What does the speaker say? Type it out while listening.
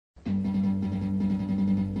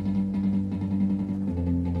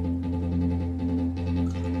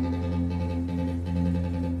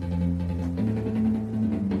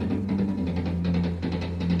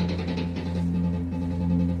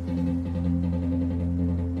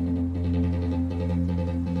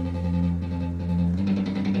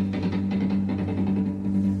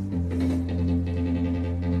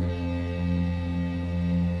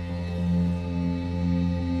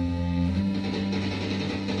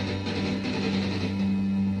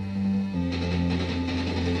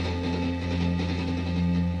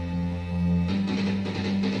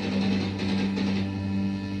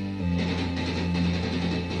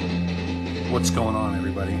What's going on,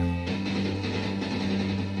 everybody?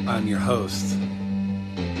 I'm your host,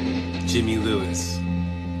 Jimmy Lewis.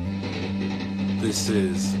 This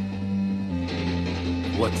is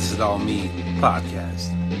What Does It All Mean podcast.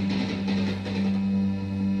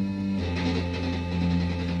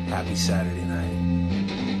 Happy Saturday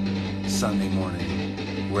night, Sunday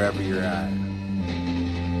morning, wherever you're at.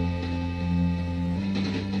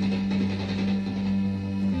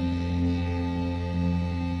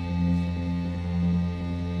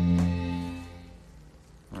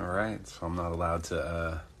 So I'm not allowed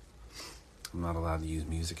to use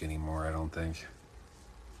music anymore, I don't think.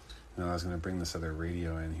 I was going to bring this other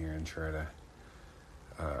radio in here and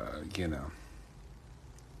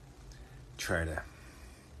try to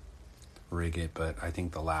rig it, but I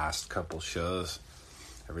think the last couple shows,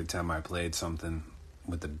 every time I played something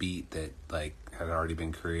with a beat that had already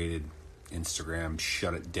been created, Instagram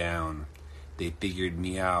shut it down. They figured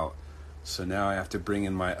me out. So now I have to bring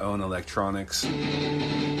in my own electronics,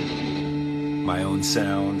 my own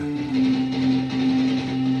sound.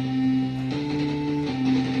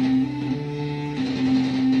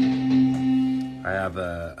 I have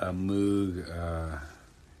a Moog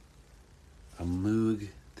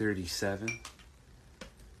 37,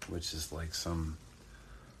 which is like some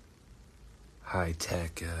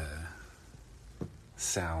high-tech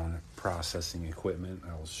sound processing equipment.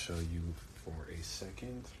 I will show you for a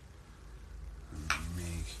second.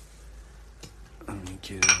 Let me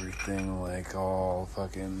get everything all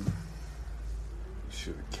fucking.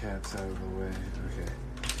 Shoot the cats out of the way. Okay,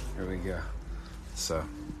 here we go. So,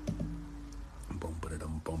 boom,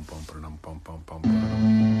 ba-da-dum, boom, boom, ba-da-dum, boom, boom, boom,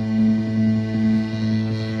 ba-da-dum.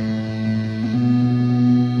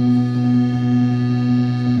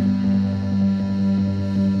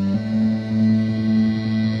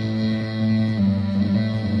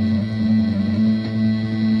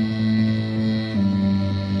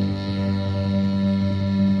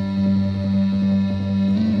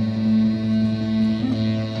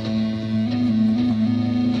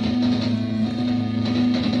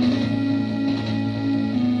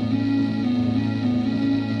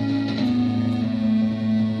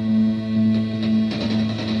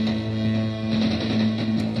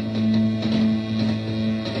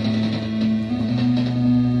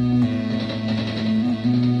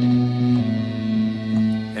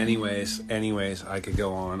 Anyways, I could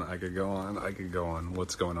go on.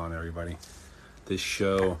 What's going on, everybody? This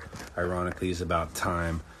show, ironically, is about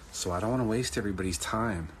time, so I don't want to waste everybody's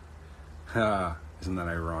time. Isn't that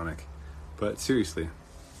ironic? But seriously,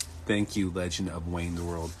 thank you, Legend of Wayne the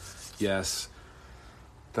World. Yes,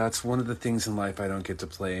 that's one of the things in life I don't get to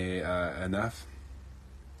play enough.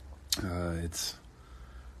 It's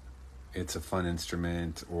a fun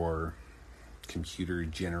instrument or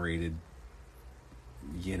computer-generated,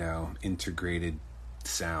 integrated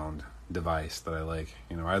sound device that I like.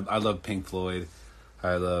 I love Pink Floyd.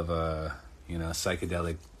 I love,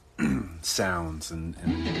 psychedelic sounds. And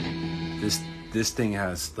this thing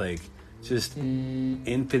has, just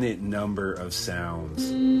infinite number of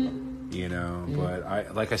sounds, But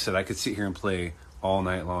I said, I could sit here and play all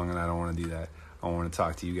night long, and I don't want to do that. I want to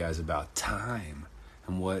talk to you guys about time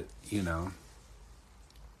and what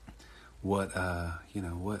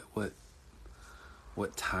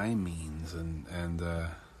time means and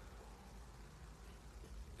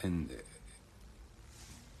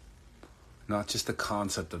not just the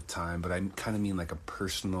concept of time, but I kind of mean like a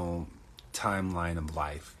personal timeline of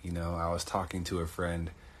life. I was talking to a friend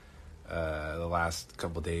the last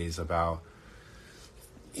couple of days about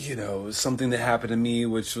something that happened to me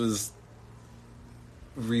which was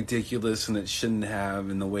ridiculous and it shouldn't have,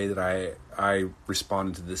 in the way that I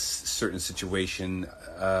responded to this certain situation.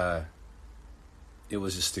 It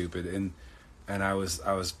was just stupid, and I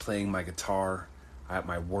was playing my guitar at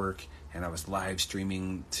my work, and I was live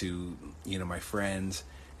streaming to my friends,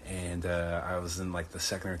 and I was in the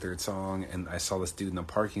second or third song, and I saw this dude in the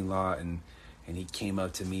parking lot, and he came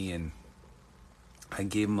up to me, and I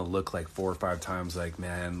gave him a look 4 or 5 times,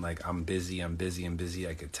 man, I'm busy. I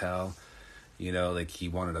could tell, he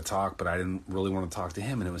wanted to talk, but I didn't really want to talk to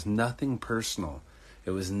him, and it was nothing personal.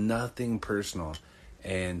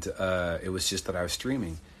 And it was just that I was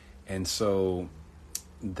streaming. And so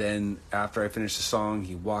then after I finished the song,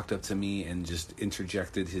 he walked up to me and just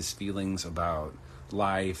interjected his feelings about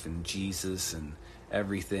life and Jesus and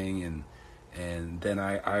everything. And then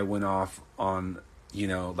I went off on,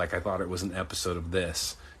 I thought it was an episode of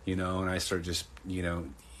this, and I started just,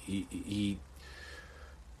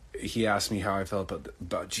 he asked me how I felt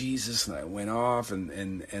about Jesus, and I went off,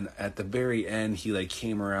 and at the very end, he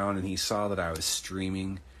came around and he saw that I was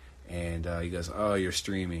streaming, and he goes, "Oh, you're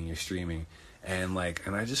streaming," And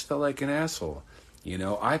I just felt like an asshole.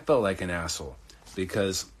 I felt like an asshole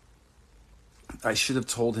because I should have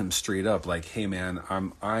told him straight up, like, hey man,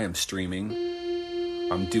 I am streaming.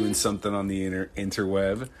 I'm doing something on the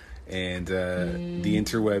interweb, and the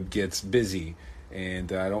interweb gets busy,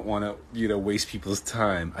 and I don't want to, waste people's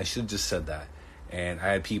time. I should have just said that. And I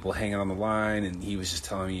had people hanging on the line, and he was just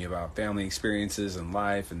telling me about family experiences and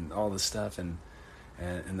life and all this stuff. And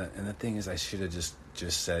the thing is, I should have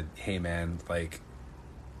just said, hey man, like,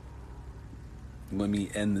 let me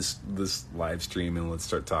end this live stream and let's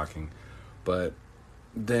start talking. But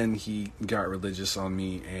then he got religious on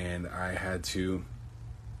me, and I had to,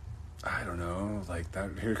 I don't know, like,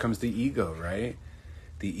 that. Here comes the ego, right?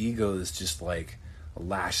 The ego is just like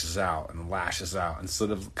lashes out and lashes out. Instead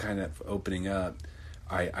of kind of opening up,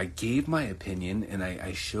 I gave my opinion, and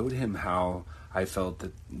I showed him how I felt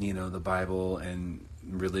that, the Bible and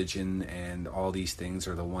religion and all these things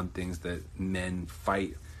are the one things that men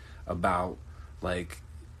fight about, like,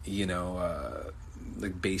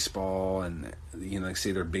 like baseball, and like,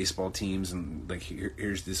 say they're baseball teams, and like,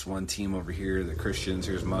 here's this one team over here, the Christians,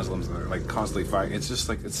 here's Muslims, and they're like constantly fighting. It's just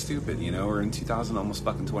like, it's stupid. We're in 2000 almost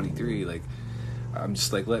fucking 23. Like, I'm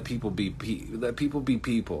just like, let people be people.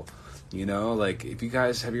 Like, if you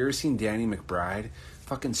guys have you ever seen Danny McBride?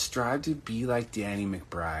 Fucking strive to be like Danny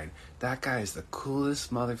McBride. That guy is the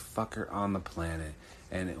coolest motherfucker on the planet.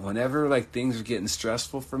 And whenever, like, things are getting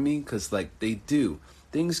stressful for me, because, like, they do,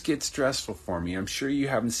 things get stressful for me. I'm sure you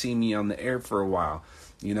haven't seen me on the air for a while.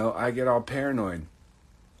 I get all paranoid.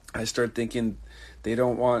 I start thinking they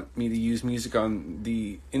don't want me to use music on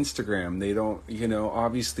the Instagram. They don't,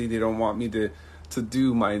 obviously they don't want me to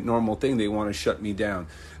do my normal thing. They want to shut me down.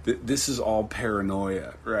 This is all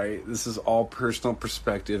paranoia, right? This is all personal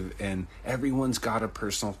perspective, and everyone's got a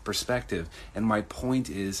personal perspective. And my point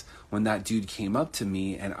is, when that dude came up to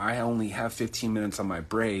me, and I only have 15 minutes on my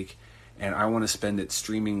break, and I want to spend it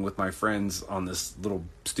streaming with my friends on this little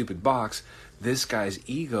stupid box, this guy's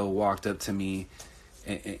ego walked up to me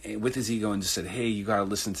and with his ego and just said, hey, you got to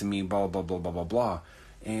listen to me, blah, blah, blah, blah, blah, blah.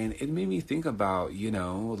 And it made me think about,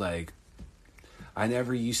 like, I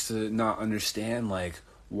never used to not understand, like,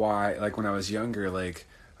 why, like, when I was younger, like,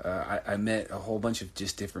 I met a whole bunch of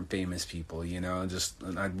just different famous people,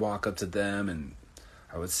 and I'd walk up to them, and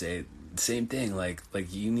I would say the same thing, like,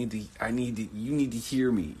 you need to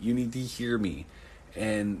hear me. You need to hear me.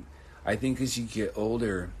 And I think as you get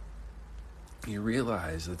older, you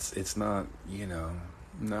realize it's not,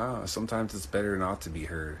 no, sometimes it's better not to be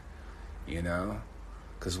heard,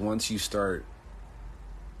 because once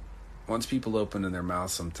people open in their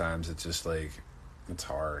mouth, sometimes it's just like, it's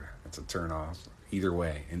hard. It's a turn off either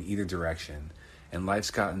way, in either direction. And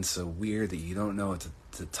life's gotten so weird that you don't know what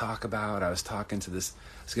to talk about. I was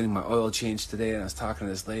getting my oil changed today, and I was talking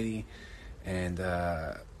to this lady, and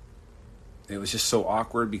it was just so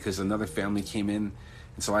awkward because another family came in,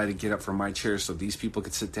 and so I had to get up from my chair so these people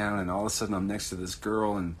could sit down, and all of a sudden I'm next to this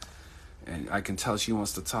girl, and I can tell she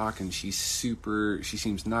wants to talk, and she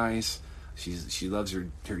seems nice. She loves her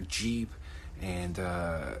Jeep, and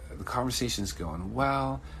the conversation's going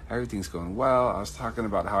well. Everything's going well. I was talking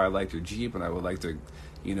about how I liked her Jeep, and I would like to,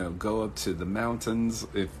 go up to the mountains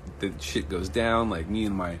if the shit goes down. Like, me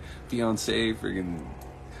and my fiance friggin'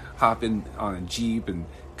 hop in on a Jeep and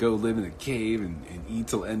go live in a cave and eat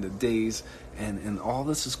till end of days. And all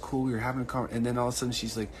this is cool. We were having a conversation, and then all of a sudden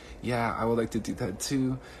she's like, yeah, I would like to do that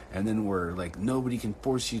too. And then we're like, nobody can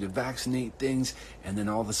force you to vaccinate things. And then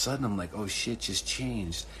all of a sudden I'm like, oh, shit just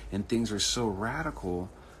changed. And things are so radical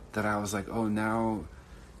that I was like, oh, now,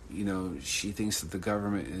 she thinks that the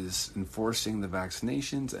government is enforcing the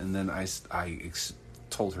vaccinations. And then I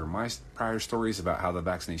told her my prior stories about how the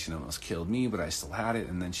vaccination almost killed me, but I still had it.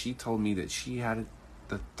 And then she told me that she had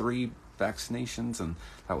the 3 vaccinations, and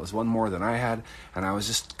that was one more than I had, and I was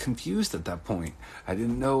just confused at that point. I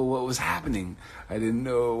didn't know what was happening. I didn't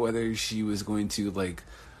know whether she was going to, like,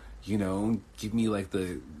 give me like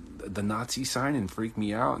the Nazi sign and freak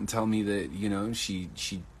me out and tell me that, she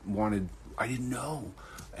wanted. I didn't know.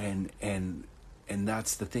 And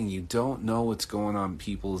that's the thing. You don't know what's going on in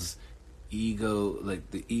people's ego,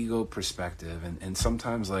 like the ego perspective, and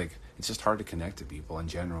sometimes, like, it's just hard to connect to people in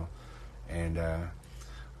general. And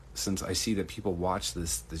since I see that people watch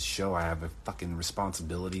this show, I have a fucking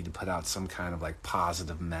responsibility to put out some kind of, like,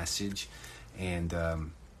 positive message. And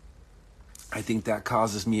I think that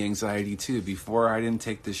causes me anxiety too. Before, I didn't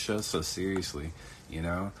take this show so seriously,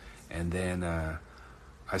 and then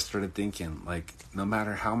I started thinking, like, no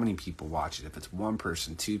matter how many people watch it, if it's 1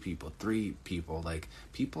 person, 2 people, 3 people, like,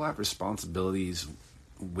 people have responsibilities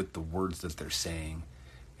with the words that they're saying.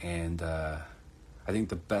 And I think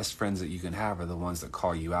the best friends that you can have are the ones that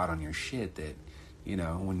call you out on your shit. That, you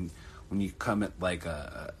know, when you come at like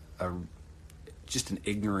a just an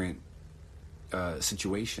ignorant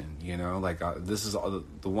situation, you know, like this is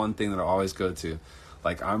the one thing that I always go to.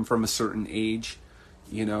 Like, I'm from a certain age,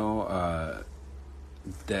 you know,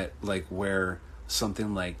 that like where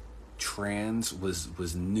something like trans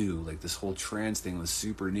was new. Like, this whole trans thing was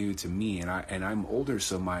super new to me, and I'm older,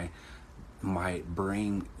 so my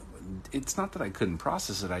brain, it's not that I couldn't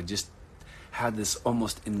process it, I just had this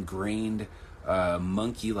almost ingrained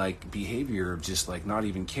monkey like behavior of just like not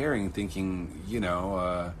even caring, thinking, you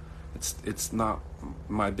know, it's not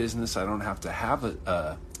my business, I don't have to have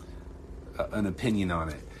an opinion on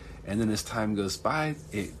it. And then as time goes by,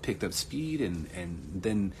 it picked up speed, and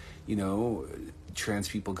then, you know, trans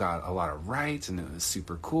people got a lot of rights, and it was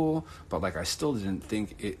super cool. But like, I still didn't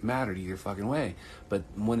think it mattered either fucking way. But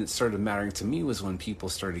when it started mattering to me was when people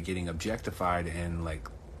started getting objectified and like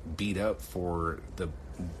beat up for the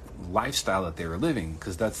lifestyle that they were living,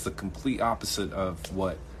 because that's the complete opposite of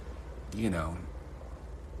what, you know,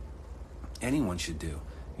 anyone should do.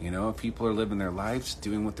 You know, if people are living their lives,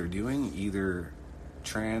 doing what they're doing, either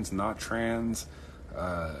trans, not trans,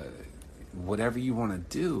 whatever you want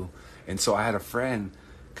to do. And so I had a friend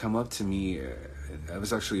come up to me, I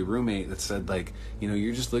was actually a roommate, that said, like, you know,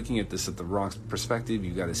 you're just looking at this at the wrong perspective.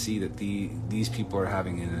 You got to see that these people are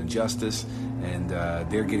having an injustice, and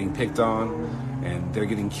they're getting picked on, and they're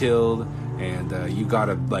getting killed, and you got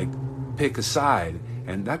to like pick a side.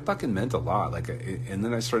 And that fucking meant a lot. Like, and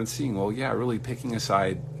then I started seeing, well, yeah, really, picking a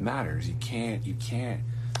side matters. You can't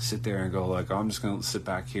sit there and go like, I'm just gonna sit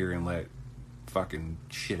back here and let fucking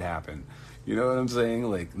shit happen. You know what I'm saying?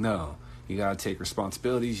 Like, no, you gotta take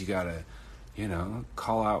responsibilities. You gotta, you know,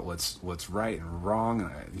 call out what's right and wrong.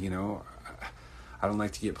 And you know, I don't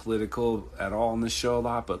like to get political at all in this show a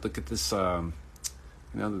lot, but look at this, you know,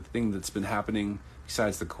 the thing that's been happening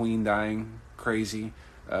besides the Queen dying, crazy.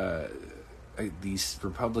 These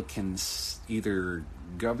Republicans, either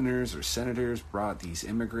governors or senators, brought these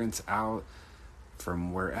immigrants out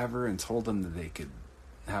from wherever and told them that they could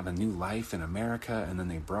have a new life in America, and then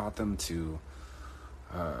they brought them to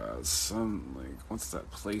some, like, what's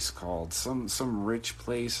that place called, some rich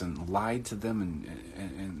place, and lied to them,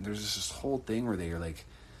 and there's this whole thing where they are like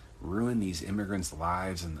ruin these immigrants'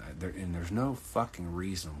 lives, and there's no fucking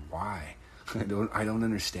reason why. I don't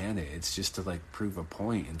understand it. It's just to like prove a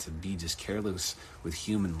point and to be just careless with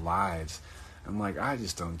human lives. I'm like, I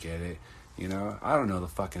just don't get it. You know, I don't know the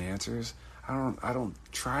fucking answers. I don't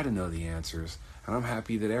try to know the answers. And I'm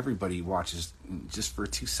happy that everybody watches just for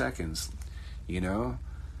 2 seconds. You know,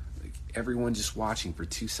 like, everyone just watching for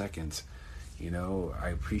 2 seconds. You know, I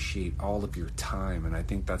appreciate all of your time, and I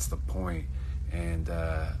think that's the point. And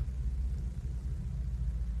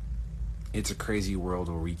it's a crazy world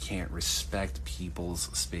where we can't respect people's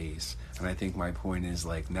space. And I think my point is,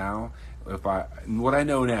 like, now, what I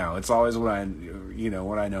know now, it's always what I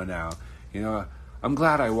know now. You know, I'm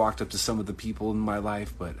glad I walked up to some of the people in my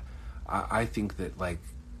life, but I think that, like,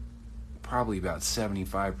 probably about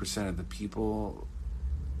 75% of the people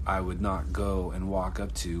I would not go and walk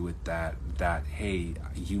up to with that, hey,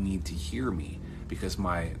 you need to hear me, because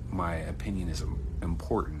my opinion is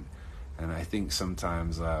important. And I think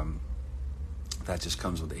sometimes that just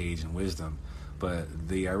comes with age and wisdom. But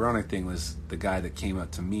the ironic thing was, the guy that came up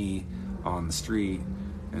to me on the street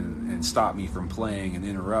and stopped me from playing and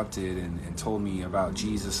interrupted and told me about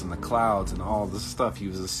Jesus and the clouds and all this stuff. He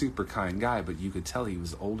was a super kind guy, but you could tell he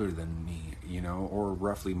was older than me, you know, or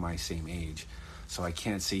roughly my same age. So I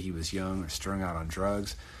can't say he was young or strung out on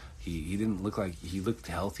drugs. He didn't look like, he looked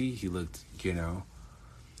healthy. He looked, you know,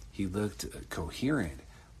 he looked coherent.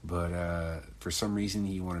 But for some reason,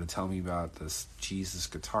 he wanted to tell me about this Jesus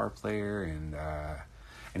guitar player, and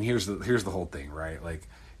here's the whole thing, right? Like,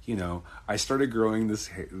 you know, I started growing this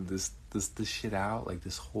shit out, like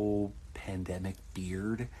this whole pandemic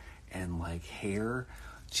beard and like hair,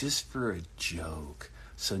 just for a joke.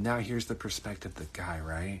 So now here's the perspective of the guy,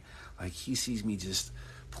 right? Like, he sees me just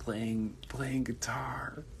playing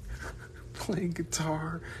guitar. Playing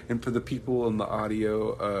guitar. And for the people in the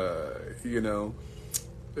audio, you know,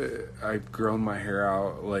 I've grown my hair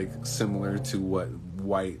out like similar to what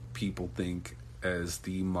white people think as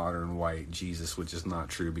the modern white Jesus, which is not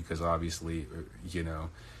true, because obviously, you know,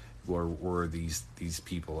 were these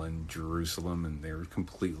people in Jerusalem, and they were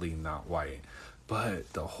completely not white.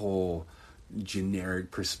 But the whole generic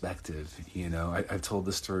perspective, you know, I've told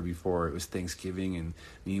this story before. It was Thanksgiving, and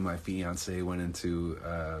me and my fiance went into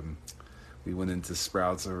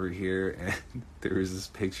Sprouts over here, and there was this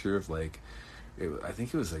picture of like, I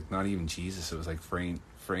think it was like not even Jesus. It was like Frank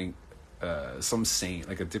some saint,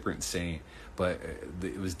 like a different saint, but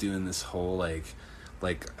it was doing this whole like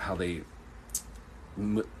how they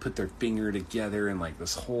put their finger together and like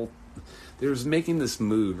this whole, they was making this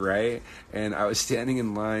move, right? And I was standing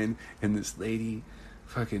in line, and this lady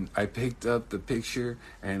I picked up the picture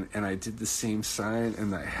and I did the same sign,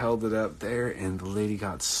 and I held it up there, and the lady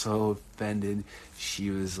got so offended. She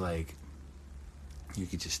was like, you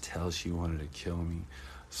could just tell she wanted to kill me.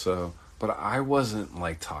 So, but I wasn't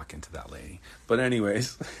like talking to that lady. But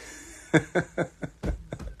anyways,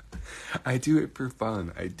 I do it for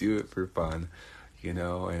fun.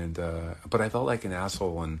 And but I felt like an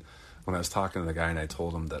asshole when I was talking to the guy, and I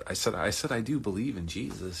told him that I said I do believe in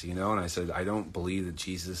Jesus, and I said I don't believe that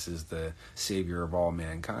Jesus is the savior of all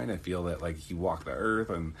mankind. I feel that like he walked the earth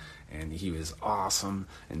and he was awesome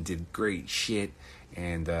and did great shit,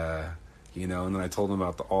 and and then I told him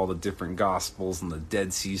about all the different gospels and the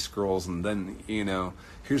Dead Sea Scrolls, and then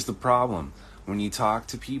here's the problem. When you talk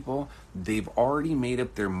to people, they've already made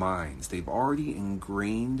up their minds. They've already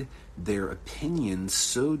ingrained their opinions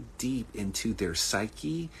so deep into their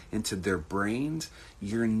psyche, into their brains,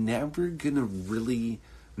 you're never going to really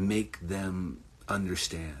make them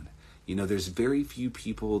understand. There's very few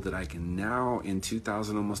people that I can now, in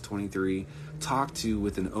 2023, talk to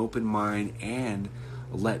with an open mind and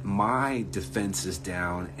let my defenses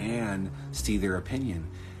down and see their opinion.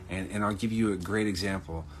 And I'll give you a great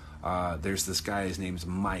example. There's this guy, his name's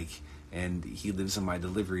Mike, and he lives on my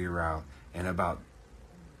delivery route. And about,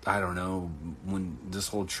 I don't know, when this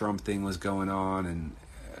whole Trump thing was going on, and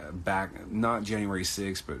back, not January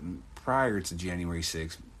 6th, but prior to January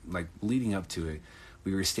 6th, like leading up to it,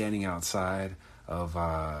 we were standing outside of,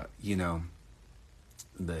 the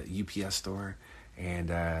UPS store,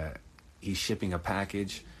 and he's shipping a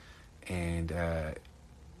package, and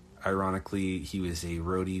ironically, he was a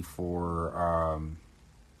roadie for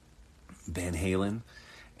Van Halen,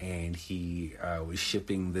 and he was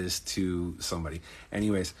shipping this to somebody.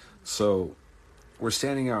 Anyways, so we're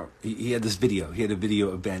standing out. He had this video. He had a video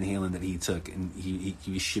of Van Halen that he took, and he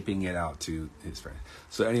was shipping it out to his friend.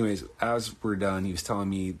 So anyways, as we're done, he was telling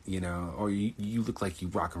me, oh, you look like you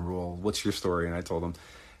rock and roll. What's your story? And I told him.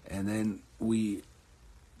 And then we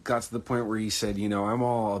got to the point where he said, I'm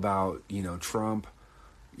all about, Trump,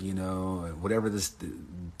 whatever this,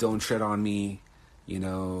 don't tread on me,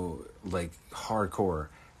 like hardcore.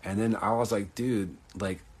 And then I was like, dude,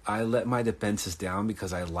 like I let my defenses down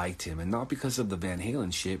because I liked him, and not because of the Van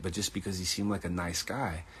Halen shit, but just because he seemed like a nice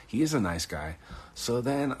guy. He is a nice guy. So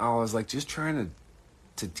then I was like, just trying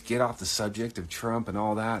to get off the subject of Trump and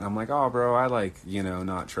all that. And I'm like, oh, bro, I like,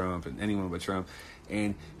 not Trump and anyone but Trump.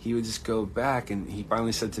 And he would just go back, and he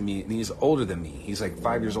finally said to me, and he's older than me. He's like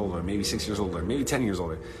 5 years older, maybe 6 years older, maybe 10 years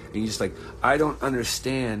older. And he's just like, I don't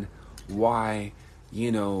understand why,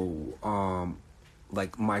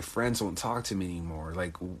 like my friends won't talk to me anymore.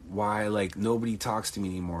 Like why, like nobody talks to me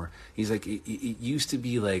anymore. He's like, it used to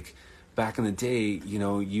be like back in the day,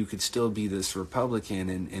 you could still be this Republican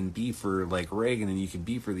and be for like Reagan, and you could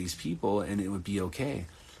be for these people, and it would be okay.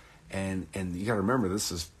 And you gotta remember, this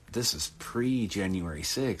is pre-January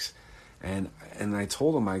 6th. And I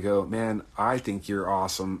told him, I go, man, I think you're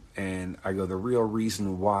awesome. And I go, the real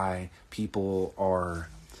reason why people are,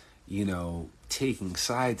 taking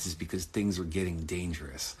sides is because things are getting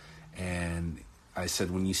dangerous. And I said,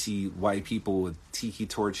 when you see white people with tiki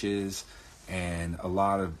torches and a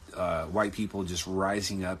lot of white people just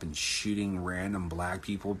rising up and shooting random black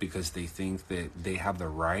people because they think that they have the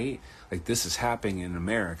right, like this is happening in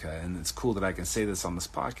America. And it's cool that I can say this on this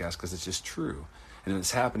podcast because it's just true. And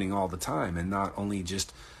it's happening all the time. And not only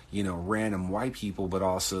just, random white people, but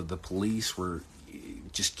also the police were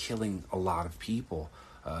just killing a lot of people,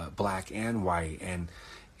 black and white. And,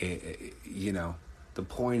 the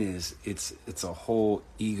point is, it's a whole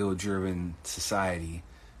ego-driven society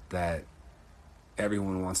that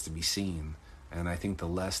everyone wants to be seen. And I think the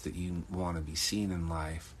less that you want to be seen in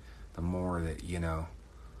life, the more that,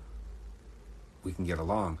 we can get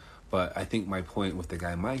along. But I think my point with the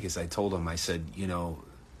guy Mike is, I told him, I said,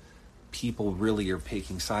 people really are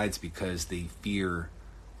picking sides because they fear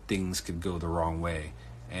things could go the wrong way.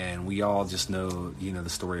 And we all just know, the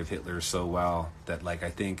story of Hitler so well that, like, I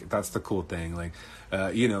think that's the cool thing. Like,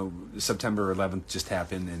 September 11th just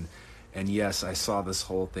happened. And yes, I saw this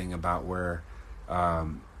whole thing about where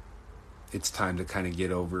it's time to kind of get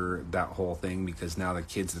over that whole thing, because now the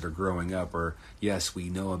kids that are growing up are, yes, we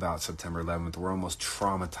know about September 11th. We're almost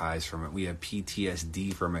traumatized from it. We have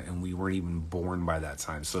PTSD from it, and we weren't even born by that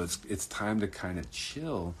time. So it's time to kind of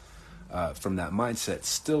chill from that mindset.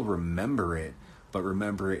 Still remember it, but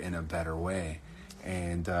remember it in a better way,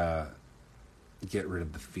 and get rid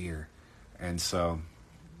of the fear. And so,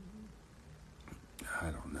 I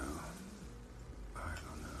don't know. I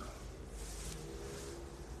don't know.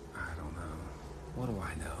 I don't know. What do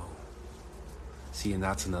I know? See, and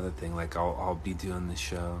that's another thing. Like, I'll be doing this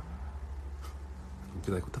show. I'll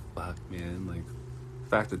be like, what the fuck, man? Like, the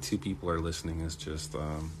fact that 2 people are listening is just,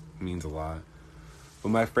 means a lot. But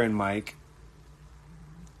my friend Mike,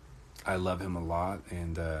 I love him a lot,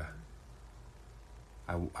 and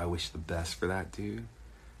I wish the best for that dude.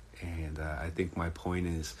 And I think my point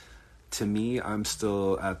is, to me, I'm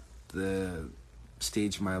still at the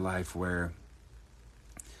stage of my life where,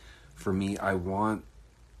 for me,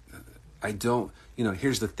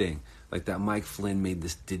 here's the thing. Like, that Mike Flynn made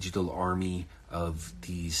this digital army of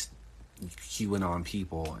these QAnon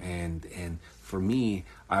people, and for me,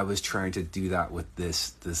 I was trying to do that with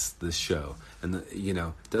this show. And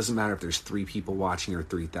it doesn't matter if there's 3 people watching or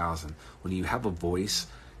 3,000. When you have a voice,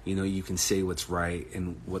 you can say what's right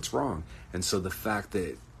and what's wrong. And so the fact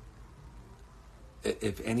that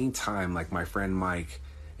if any time, like my friend Mike,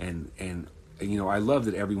 and I love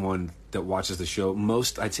that everyone that watches the show,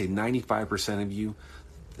 I'd say 95% of you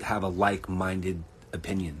have a like-minded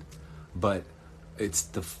opinion, but it's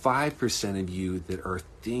the 5% of you that are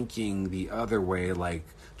thinking the other way, like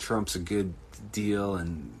Trump's a good deal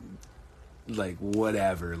and like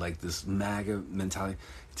whatever, like this MAGA mentality.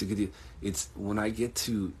 It's a good deal. It's when I get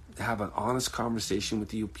to have an honest conversation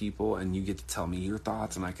with you people, and you get to tell me your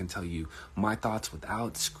thoughts, and I can tell you my thoughts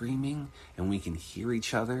without screaming, and we can hear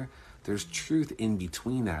each other. There's truth in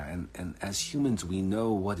between that, and as humans, we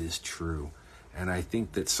know what is true. And I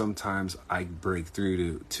think that sometimes I break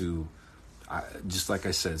through to just like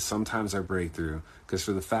I said, sometimes I break through, because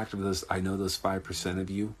for the fact of this, I know those 5% of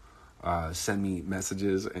you send me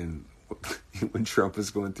messages, and when Trump was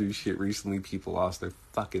going through shit recently, people lost their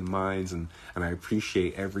fucking minds, and I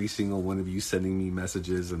appreciate every single one of you sending me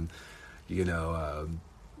messages, and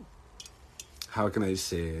how can I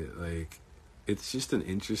say it? Like, it's just an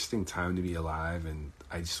interesting time to be alive, and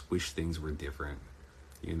I just wish things were different.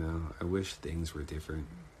 I wish things were different.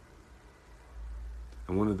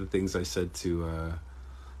 And one of the things I said to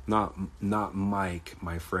not Mike,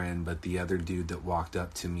 my friend, but the other dude that walked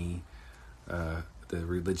up to me, the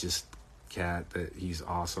religious cat, that he's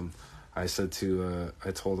awesome. I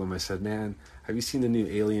told him, I said, man, have you seen the new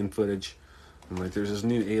Alien footage? I'm like, there's this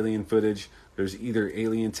new Alien footage. There's either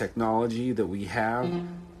alien technology that we have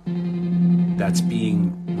that's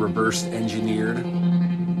being reverse engineered,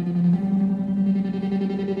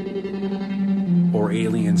 or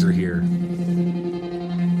aliens are here.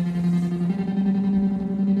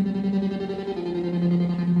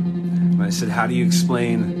 And I said, how do you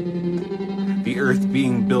explain the Earth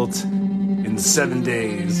being built in 7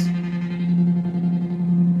 days?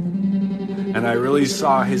 And I really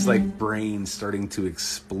saw his brain starting to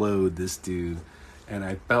explode, this dude. And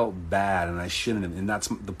I felt bad, and I shouldn't have. And that's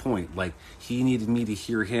the point. Like, he needed me to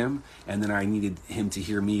hear him, and then I needed him to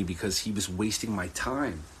hear me, because he was wasting my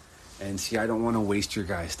time. And see, I don't want to waste your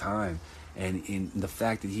guys' time. And in the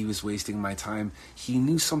fact that he was wasting my time, he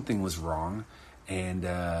knew something was wrong. And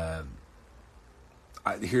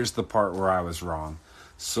here's the part where I was wrong.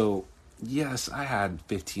 So, yes, I had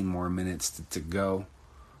 15 more minutes to go,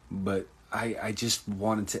 but I just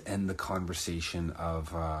wanted to end the conversation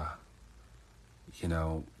of,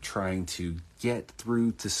 trying to get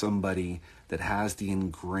through to somebody that has the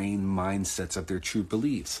ingrained mindsets of their true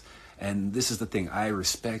beliefs. And this is the thing. I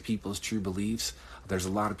respect people's true beliefs. There's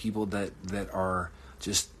a lot of people that are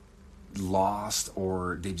just lost,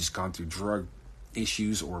 or they've just gone through drug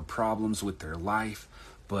issues or problems with their life,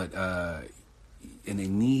 but and they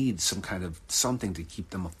need some kind of something to keep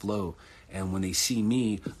them afloat. And when they see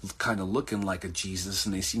me kind of looking like a Jesus,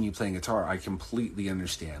 and they see me playing guitar, I completely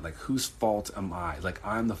understand. Like, whose fault am I? Like,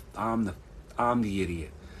 I'm the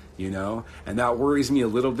idiot, And that worries me a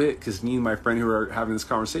little bit, because me and my friend who are having this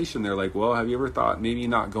conversation, they're like, well, have you ever thought maybe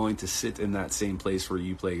not going to sit in that same place where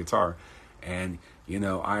you play guitar? And,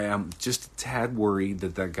 I am just a tad worried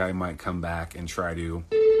that guy might come back and try to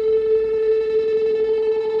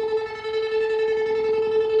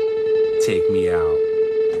take me out.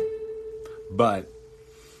 But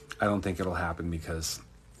I don't think it'll happen, because,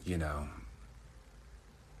 what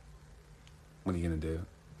are you going to do?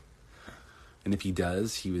 And if he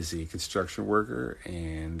does, he was a construction worker,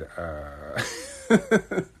 and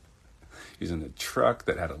he was in a truck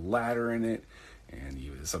that had a ladder in it, and he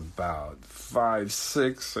was about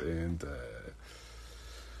 5'6", and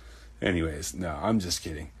anyways, no, I'm just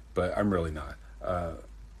kidding, but I'm really not.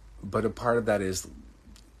 But a part of that is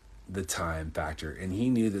the time factor, and he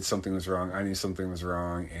knew that something was wrong. I knew something was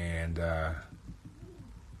wrong, and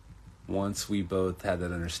once we both had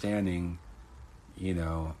that understanding, you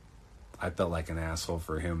know, I felt like an asshole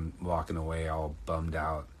for him walking away all bummed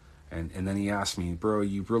out. And then he asked me, bro,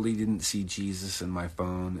 you really didn't see Jesus in my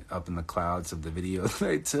phone up in the clouds of the video that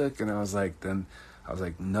I took? And I was like,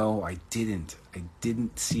 no, I didn't. I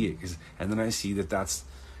didn't see it. And then I see that's,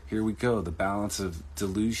 here we go, the balance of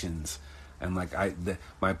delusions. And like,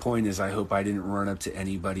 my point is, I hope I didn't run up to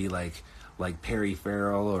anybody like Perry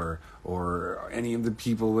Farrell or any of the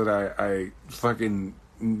people that I fucking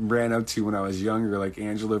ran up to when I was younger, like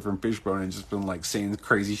Angela from Fishbone, and just been like saying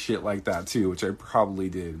crazy shit like that too, which I probably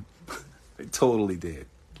did. I totally did.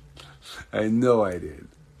 I know I did.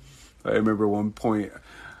 I remember one point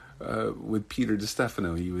with Peter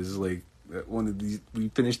DiStefano, he was like, one of these, we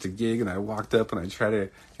finished a gig and I walked up and I tried to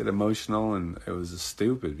get emotional, and it was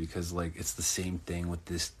stupid because like it's the same thing with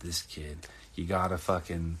this kid. You gotta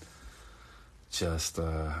fucking just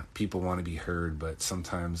people want to be heard, but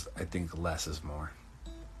sometimes I think less is more.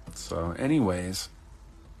 So anyways,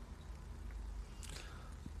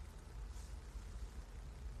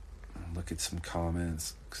 look at some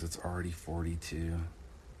comments because it's already 42.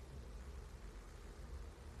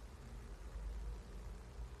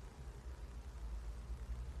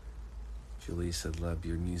 Julie said, love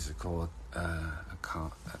your musical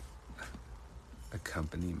accompaniment.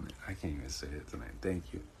 I can't even say it tonight.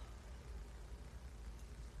 Thank you.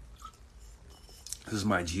 This is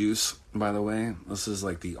my juice, by the way. This is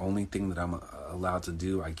like the only thing that I'm allowed to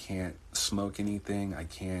do. I can't smoke anything. I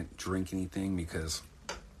can't drink anything because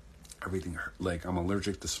everything, like I'm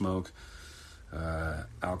allergic to smoke.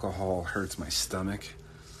 Alcohol hurts my stomach,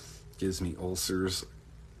 gives me ulcers.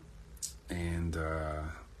 And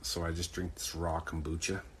so I just drink this raw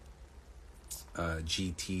kombucha.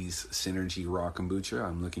 GT's Synergy Raw Kombucha.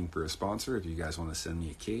 I'm looking for a sponsor. If you guys want to send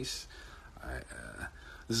me a case.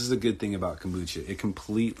 This is the good thing about kombucha. It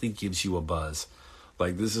completely gives you a buzz.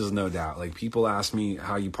 Like, this is no doubt. Like, people ask me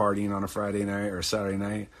how you partying on a Friday night or Saturday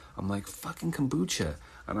night. I'm like, fucking kombucha.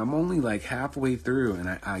 And I'm only like halfway through, and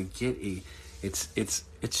I get it's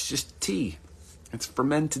just tea. It's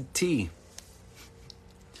fermented tea.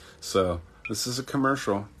 So, this is a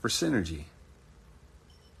commercial for Synergy.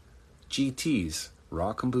 GT's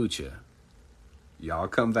Raw Kombucha. Y'all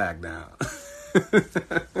come back now.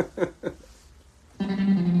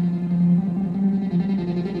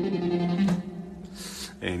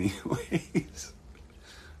 Anyways,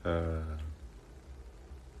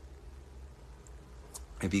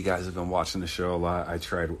 if you guys have been watching the show a lot, I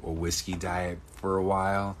tried a whiskey diet for a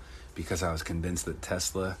while because I was convinced that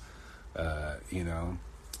Tesla, I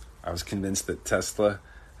was convinced that Tesla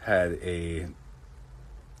had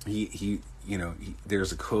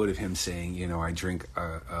there's a quote of him saying, I drink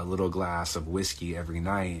a little glass of whiskey every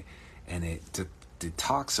night and it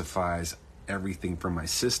detoxifies everything from my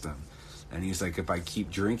system. And he's like, if I keep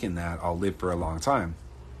drinking that, I'll live for a long time.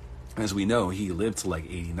 As we know, he lived to like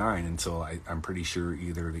 89 until I'm pretty sure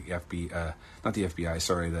either the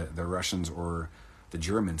the Russians or the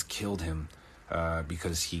Germans killed him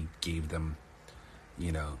because he gave them,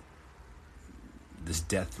 this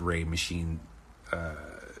death ray machine,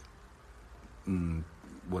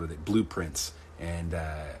 blueprints, and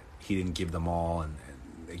he didn't give them all, and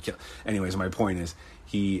they killed. Anyways, my point is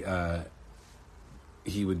he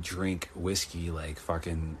would drink whiskey like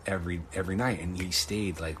fucking every night, and he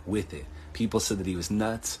stayed like with it. People said that he was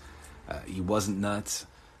nuts. He wasn't nuts.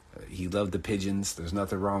 He loved the pigeons. There's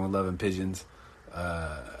nothing wrong with loving pigeons.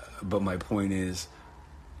 But my point is,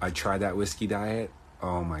 I tried that whiskey diet.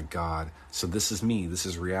 Oh my God. So this is me. This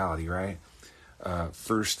is reality, right?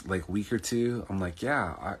 First like week or two, I'm like,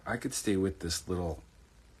 yeah, I could stay with this little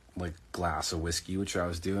like glass of whiskey, which I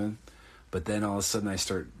was doing. But then all of a sudden I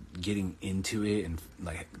start getting into it and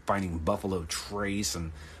like finding Buffalo Trace,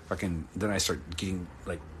 and fucking then I start getting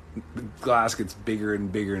like the glass gets bigger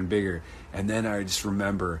and bigger and bigger. And then I just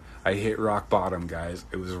remember I hit rock bottom, guys.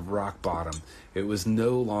 It was rock bottom. It was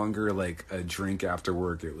no longer like a drink after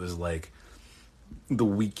work. It was like the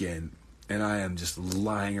weekend, and I am just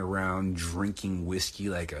lying around drinking whiskey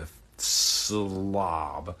like a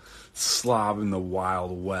slob in the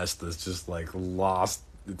Wild West that's just like lost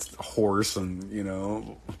its horse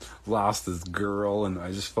and lost his girl, and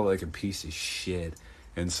I just felt like a piece of shit.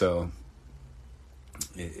 And so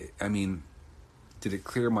did it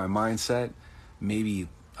clear my mindset? Maybe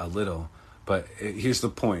a little, but here's the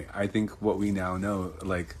point. I think what we now know,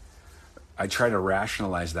 like, I try to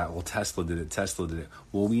rationalize that. Well, Tesla did it.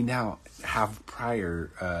 Well, we now have prior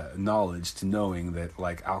knowledge to knowing that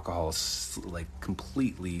like alcohol like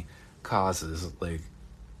completely causes like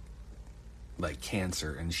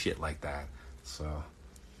cancer and shit like that. So,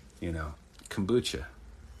 kombucha,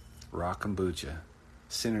 raw kombucha,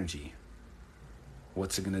 Synergy.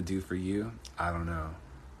 What's it gonna do for you? I don't know,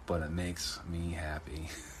 but it makes me happy.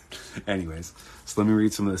 Anyways, so let me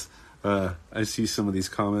read some of this. I see some of these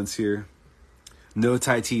comments here. No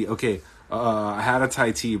Thai tea. Okay, I had a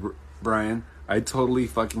Thai tea, Brian. I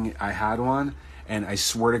had one, and I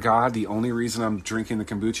swear to God, the only reason I'm drinking the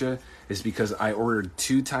kombucha is because I ordered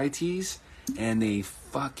 2 Thai teas, and they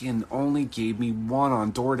fucking only gave me one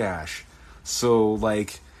on DoorDash. So,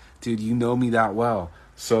 like, dude, you know me that well.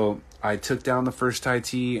 So, I took down the first Thai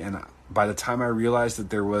tea, and by the time I realized that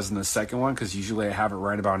there wasn't a second one, because usually I have it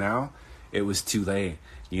right about now, it was too late,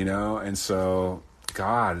 you know? And so,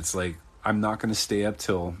 God, it's like, I'm not going to stay up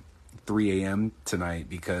till 3 a.m. tonight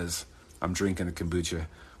because I'm drinking a kombucha,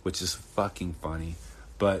 which is fucking funny.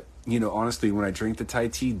 But, you know, honestly, when I drink the Thai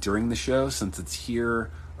tea during the show, since it's here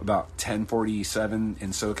about 10:47 in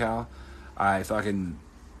SoCal, I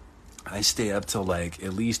stay up till like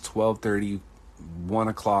at least 12:30, 1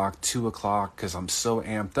 o'clock, 2 o'clock, because I'm so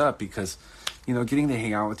amped up because, you know, getting to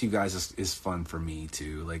hang out with you guys is fun for me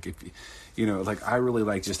too. Like, if you know, like, I really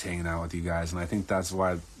like just hanging out with you guys, and I think that's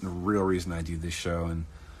why the real reason I do this show. And,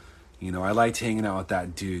 you know, I liked hanging out with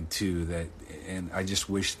that dude too, and I just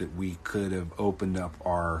wish that we could have opened up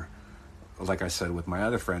our, like I said with my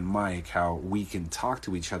other friend Mike, how we can talk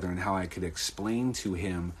to each other and how I could explain to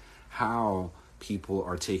him how people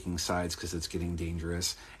are taking sides because it's getting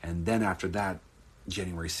dangerous. And then after that,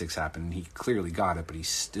 January 6th happened, and he clearly got it, but he's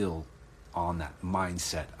still on that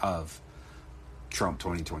mindset of Trump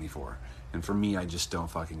 2024. And for me, I just don't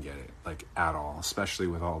fucking get it, like, at all, especially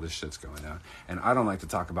with all this shit's going on. And I don't like to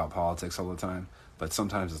talk about politics all the time, but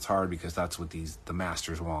sometimes it's hard because that's what the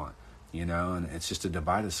masters want, you know? And it's just to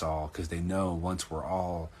divide us all, because they know once we're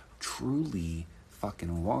all truly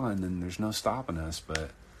fucking one, then there's no stopping us.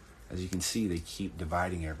 But as you can see, they keep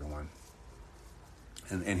dividing everyone.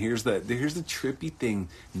 And here's the trippy thing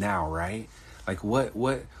now, right? Like,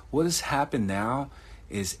 what has happened now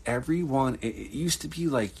is everyone, it used to be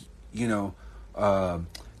like, you know,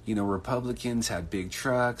 Republicans had big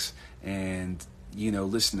trucks and, you know,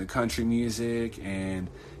 listen to country music and,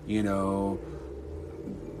 you know,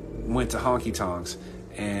 went to honky tonks,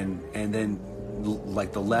 and then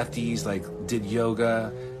like the lefties like did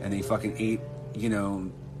yoga and they fucking ate, you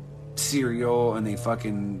know, cereal, and they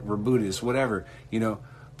fucking were Buddhists, whatever, you know.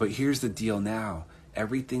 But here's the deal now.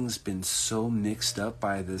 Everything's been so mixed up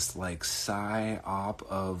by this like psy-op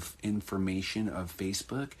of information of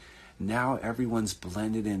Facebook. Now everyone's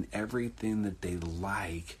blended in everything that they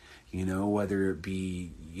like, you know, whether it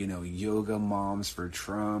be, you know, yoga moms for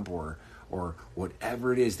Trump or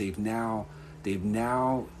whatever it is. They've now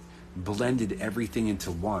blended everything into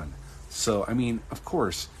one. So, I mean, of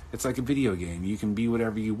course, it's like a video game. You can be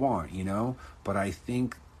whatever you want, you know? But I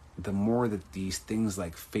think the more that these things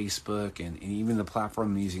like Facebook and even the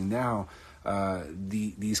platform I'm using now,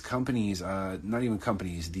 these companies, not even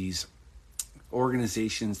companies, these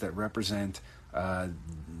organizations that represent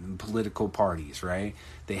political parties, right?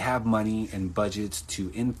 They have money and budgets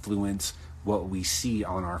to influence what we see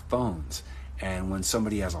on our phones. And when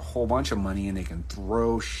somebody has a whole bunch of money and they can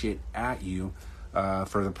throw shit at you,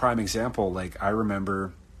 for the prime example, like I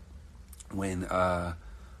remember when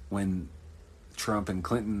Trump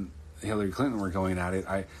and Hillary Clinton were going at it,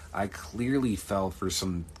 I clearly fell for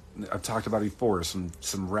some, I've talked about it before, some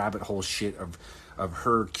rabbit hole shit of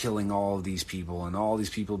her killing all of these people and all these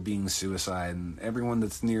people being suicide and everyone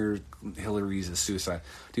that's near Hillary's a suicide.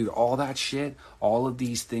 Dude, all that shit, all of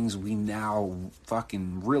these things, we now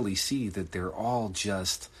fucking really see that they're all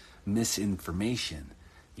just misinformation,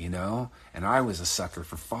 you know? And I was a sucker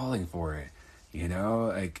for falling for it, you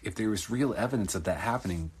know? Like, if there was real evidence of that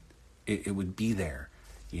happening, it would be there,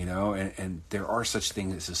 you know? And there are such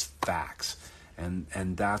things as facts. And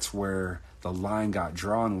that's where the line got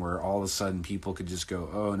drawn, where all of a sudden people could just go,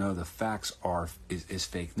 oh no, the facts is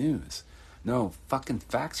fake news. No, fucking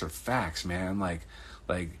facts are facts, man. Like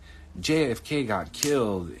JFK got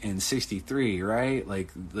killed in 1963, right? Like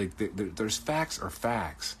there's facts are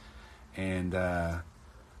facts. And the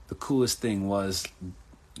coolest thing was,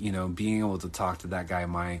 you know, being able to talk to that guy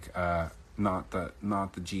Mike, not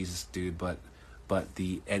the Jesus dude, but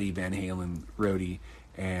the Eddie Van Halen roadie,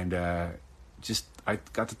 and I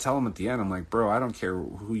got to tell him at the end, I'm like, bro, I don't care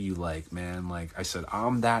who you like, man. Like I said,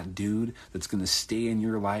 I'm that dude that's going to stay in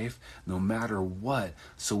your life no matter what,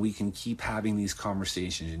 so we can keep having these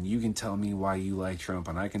conversations. And you can tell me why you like Trump,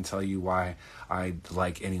 and I can tell you why I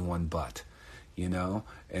like anyone but, you know?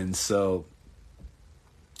 And so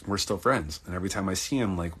we're still friends. And every time I see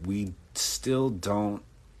him, like,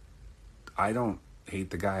 I don't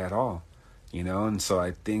hate the guy at all. you know. And so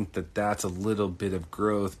I think that that's a little bit of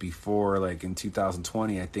growth. Before, like in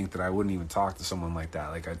 2020, I think that I wouldn't even talk to someone like that.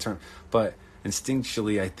 Like but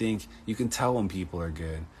instinctually I think you can tell when people are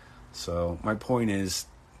good. So my point is,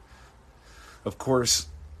 of course,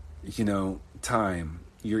 you know, time,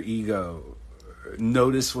 your ego,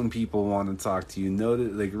 notice when people want to talk to you,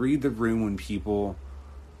 notice, like, read the room when people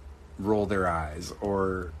roll their eyes,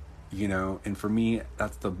 or, you know. And for me,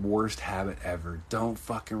 that's the worst habit ever. Don't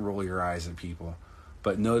fucking roll your eyes at people,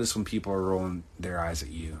 but notice when people are rolling their eyes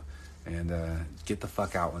at you, and get the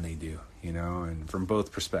fuck out when they do, you know. And from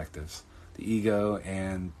both perspectives, the ego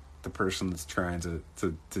and the person that's trying to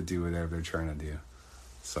do whatever they're trying to do.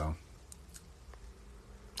 So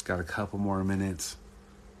got a couple more minutes.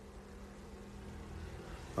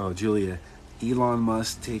 Oh, Julia, Elon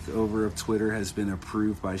Musk takeover of Twitter has been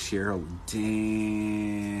approved by shareholders.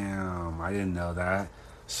 Damn, I didn't know that.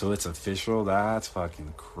 So it's official? That's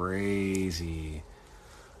fucking crazy.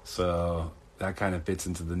 So that kind of fits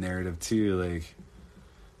into the narrative too. Like,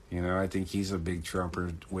 you know, I think he's a big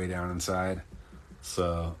Trumper way down inside.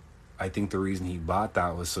 So I think the reason he bought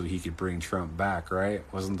that was so he could bring Trump back, right?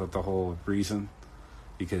 Wasn't that the whole reason?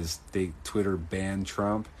 Because Twitter banned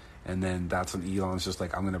Trump, and then that's when Elon's just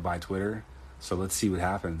like, I'm going to buy Twitter. So let's see what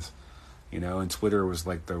happens, you know. And Twitter was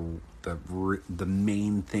like the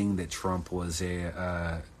main thing that Trump was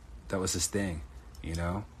that was his thing, you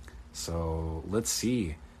know. So let's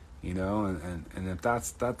see, you know. And if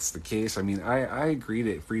that's the case, I mean, I agree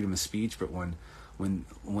to freedom of speech, but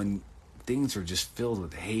when things are just filled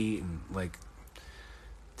with hate, and like,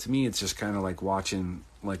 to me, it's just kind of like watching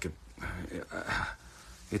like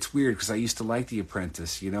it's weird, because I used to like The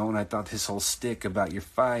Apprentice, you know, and I thought his whole stick about you're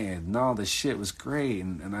fired and all this shit was great,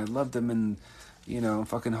 and I loved him in, you know,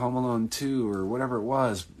 fucking Home Alone 2 or whatever it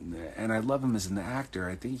was, and I love him as an actor.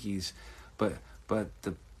 I think he's, but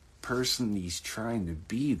the person he's trying to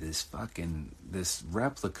be, this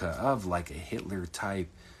replica of like a Hitler type,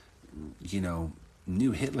 you know,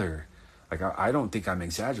 new Hitler. Like, I don't think I'm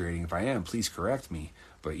exaggerating. If I am, please correct me.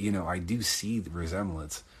 But, you know, I do see the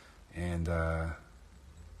resemblance, and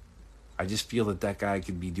I just feel that guy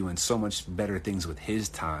could be doing so much better things with his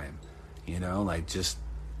time, you know, like just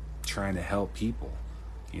trying to help people,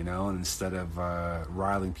 you know, and instead of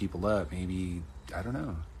riling people up, maybe, I don't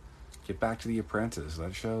know, get back to The Apprentice.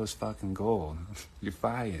 That show is fucking gold. You're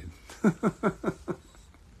fired.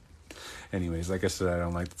 Anyways, like I said, I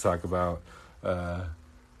don't like to talk about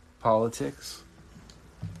politics.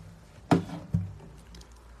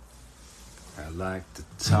 I like to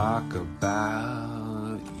talk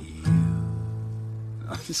about you.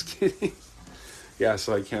 I'm just kidding. Yeah,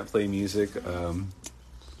 so I can't play music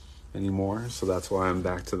anymore, so that's why I'm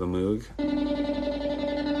back to the Moog.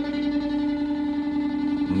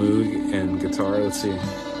 Moog and guitar. Let's see.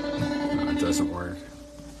 No, it doesn't work.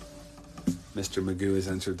 Mr. Magoo has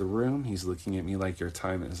entered the room. He's looking at me like your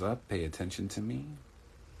time is up. Pay attention to me.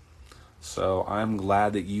 So I'm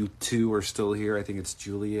glad that you two are still here. I think it's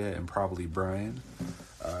Julia and probably Brian.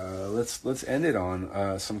 Let's end it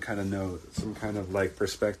on some kind of note, some kind of like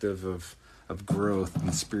perspective of growth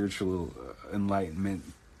and spiritual enlightenment,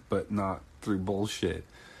 but not through bullshit,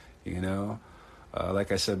 you know.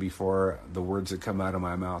 Like I said before, the words that come out of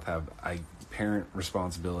my mouth have parent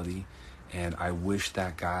responsibility, and I wish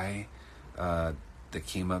that guy that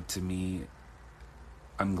came up to me,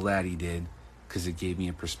 I'm glad he did, because it gave me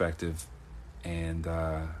a perspective, and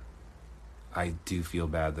I do feel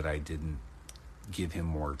bad that I didn't give him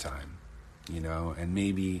more time, you know. And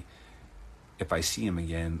maybe if I see him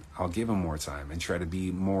again, I'll give him more time and try to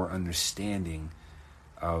be more understanding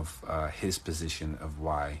of his position of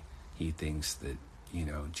why he thinks that, you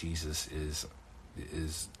know, Jesus is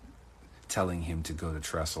telling him to go to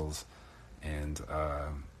Trestles, and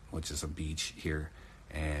which is a beach here,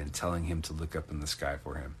 and telling him to look up in the sky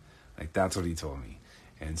for him. Like, that's what he told me.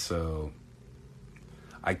 And so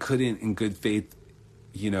I couldn't in good faith,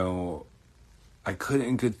 you know,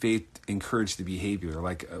 encourage the behavior.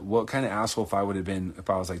 Like, what kind of asshole if I would have been if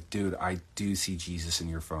I was like, dude, I do see Jesus in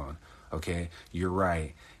your phone. Okay, you're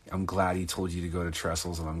right. I'm glad he told you to go to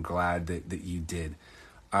Trestles, and I'm glad that you did.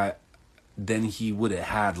 Then he would have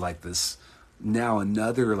had like this, now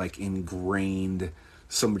another like ingrained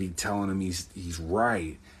somebody telling him he's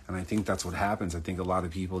right. And I think that's what happens. I think a lot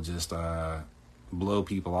of people just blow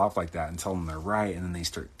people off like that and tell them they're right, and then they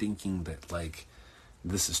start thinking that like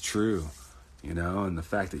this is true, you know. And the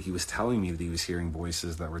fact that he was telling me that he was hearing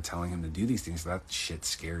voices that were telling him to do these things, that shit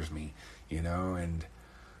scares me, you know. And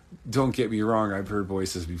don't get me wrong, I've heard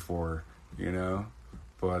voices before, you know,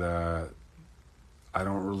 but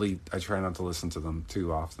I try not to listen to them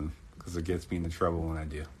too often, because it gets me into trouble when I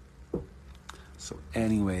do. So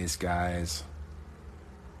anyways, guys,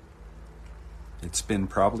 it's been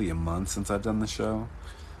probably a month since I've done the show,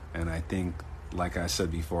 and I think, like I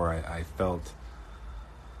said before, I felt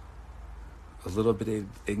a little bit of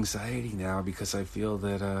anxiety now because I feel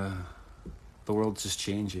that the world's just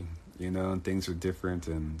changing, and things are different,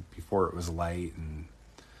 and before it was light, and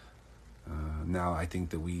now I think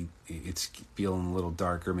that it's feeling a little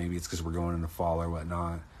darker. Maybe it's because we're going into fall or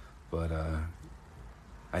whatnot, but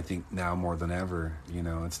I think now more than ever,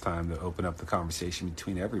 it's time to open up the conversation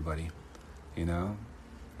between everybody, and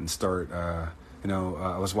start, I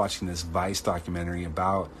was watching this Vice documentary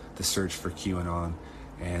about the search for QAnon,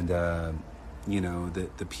 and,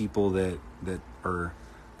 the people that are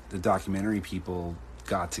the documentary people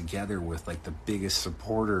got together with like the biggest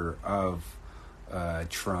supporter of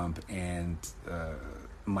Trump and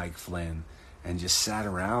Mike Flynn, and just sat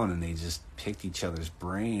around and they just picked each other's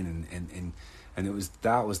brain, and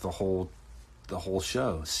that was the whole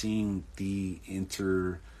show, seeing the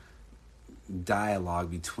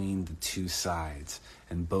dialogue between the two sides,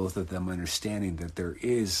 and both of them understanding that there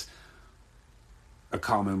is a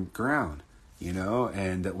common ground,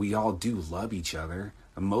 and that we all do love each other,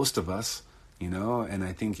 most of us, and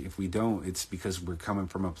I think if we don't, it's because we're coming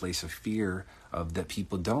from a place of fear of that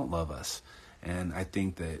people don't love us. And I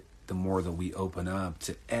think that the more that we open up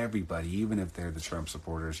to everybody, even if they're the Trump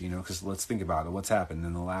supporters, because let's think about it, what's happened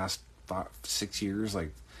in the last 6 years,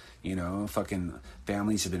 like, fucking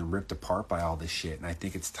families have been ripped apart by all this shit. And I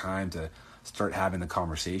think it's time to start having the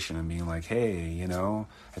conversation and being like, hey,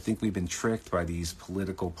 I think we've been tricked by these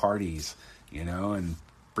political parties, and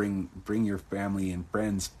bring your family and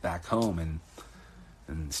friends back home,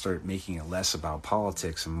 and start making it less about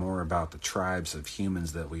politics and more about the tribes of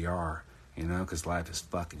humans that we are, because life is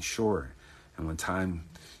fucking short. And when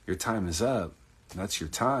your time is up, that's your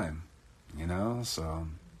time, So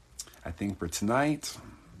I think for tonight,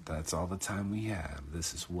 that's all the time we have.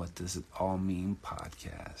 This is What Does It All Mean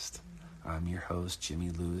podcast. I'm your host, Jimmy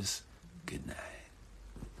Lewis. Good night.